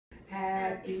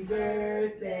Happy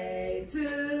birthday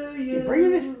to you. You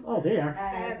bringing it? Oh, there you are.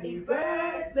 Happy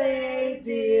birthday,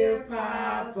 dear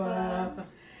Papa.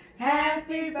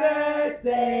 Happy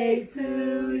birthday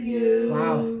to you.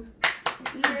 Wow.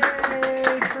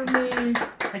 Yay for me.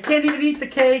 I can't even eat the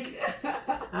cake.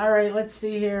 All right, let's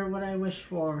see here what I wish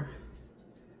for.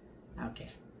 Okay.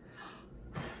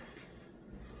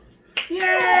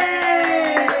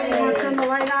 Yay! You want to turn the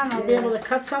light on? I'll be able to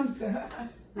cut some.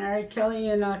 All right, Kelly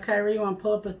and Kyrie, you want to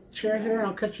pull up a chair here and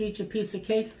I'll cut you each a piece of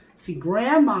cake? See,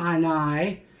 Grandma and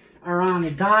I are on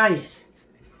a diet.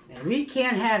 And we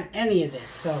can't have any of this.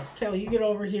 So, Kelly, you get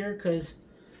over here because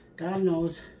God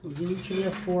knows. We'll give each of you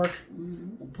a fork.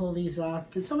 We'll pull these off.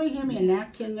 Can somebody hand me a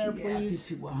napkin there,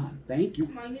 please? Thank you.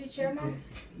 My new chair, Mom?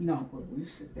 No, but we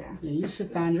sit down. Yeah, you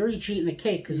sit down. You're each eating the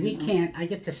cake because we can't. I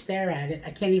get to stare at it.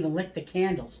 I can't even lick the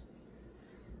candles.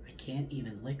 I can't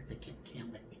even lick the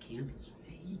can't lick the candles.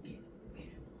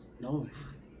 No,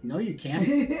 no, you can't.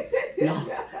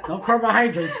 No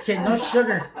carbohydrates, kid. No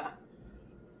sugar.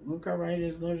 No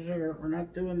carbohydrates, no sugar. We're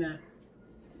not doing that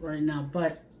right now.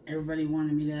 But everybody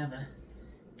wanted me to have a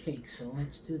cake, so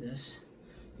let's do this.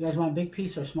 You guys want a big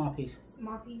piece or a small piece?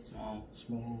 Small piece. Small.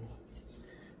 Small.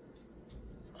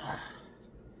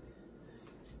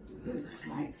 It's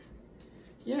nice.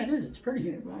 Yeah, it is. It's pretty.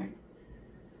 Yeah, right.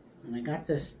 And I got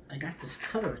this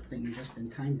cover thing just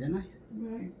in time, didn't I?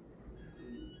 Right.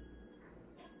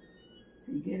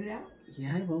 Can you get it out?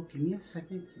 Yeah, I will. Give me a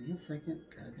second. Give me a second.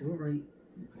 Gotta do it right.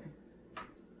 Okay.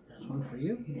 There's one for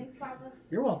you. Thanks, Papa.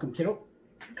 You're welcome, kiddo.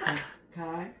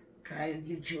 Kai? Kai will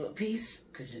give you a piece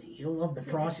because you'll love the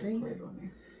frosting.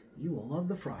 You will love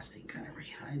the frosting,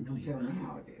 Kyrie. I know you Tell will. me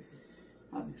how it is.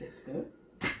 How's it taste? Good?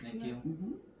 Thank you.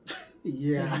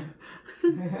 Yeah.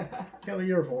 Kelly,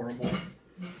 you're horrible.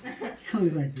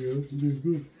 Kelly's like,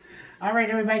 you. All right,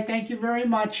 everybody. Thank you very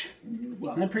much.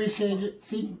 I appreciate it.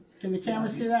 See, can the camera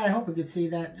see that? I hope we could see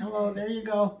that. Hello, there you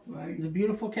go. Right. It's a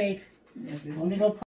beautiful cake. Yes, Let me go.